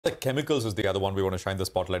Tata Chemicals is the other one we want to shine the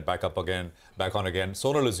spotlight back on again.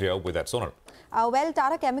 Sonal is here with that. Sonal. Well,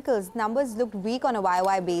 Tata Chemicals numbers looked weak on a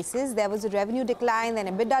YoY basis. There was a revenue decline, then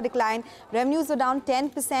EBITDA decline. Revenues were down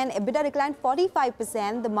 10%, EBITDA declined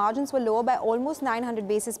 45%. The margins were lower by almost 900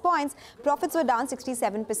 basis points. Profits were down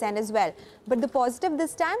 67% as well. But the positive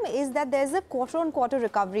this time is that there's a quarter-on-quarter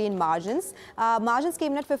recovery in margins. Margins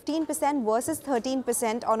came in at 15% versus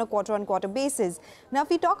 13% on a quarter-on-quarter basis. Now, if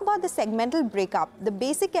we talk about the segmental breakup, the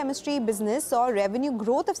basic chemistry business saw revenue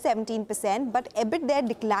growth of 17%, but EBIT there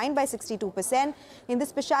declined by 62%. In the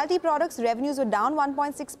specialty products, revenues were down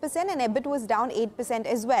 1.6% and EBIT was down 8%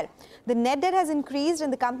 as well. The net debt has increased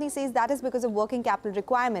and the company says that is because of working capital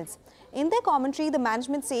requirements. In their commentary, the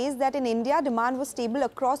management says that in India, demand was stable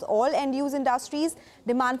across all end-use industries.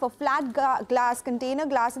 Demand for flat glass, container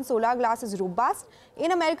glass and solar glass is robust.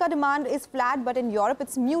 In America, demand is flat, but in Europe,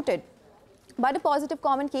 it's muted. But a positive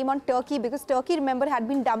comment came on Turkey because Turkey, remember, had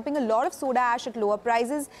been dumping a lot of soda ash at lower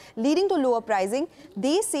prices, leading to lower pricing.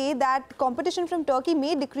 They say that competition from Turkey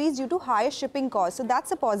may decrease due to higher shipping costs. So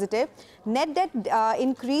that's a positive. Net debt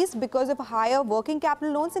increased because of higher working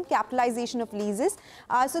capital loans and capitalization of leases.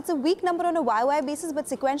 So it's a weak number on a YoY basis, but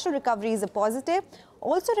sequential recovery is a positive.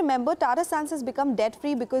 Also remember, Tata Sons has become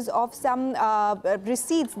debt-free because of some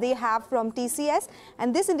receipts they have from TCS,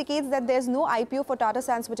 and this indicates that there's no IPO for Tata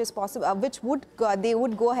Sons which is possible, they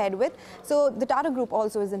would go ahead with. So the Tata Group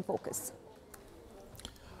also is in focus.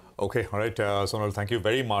 Okay, all right, Sonal, thank you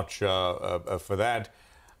very much for that.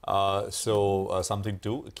 Something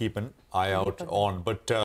to keep an eye out on. But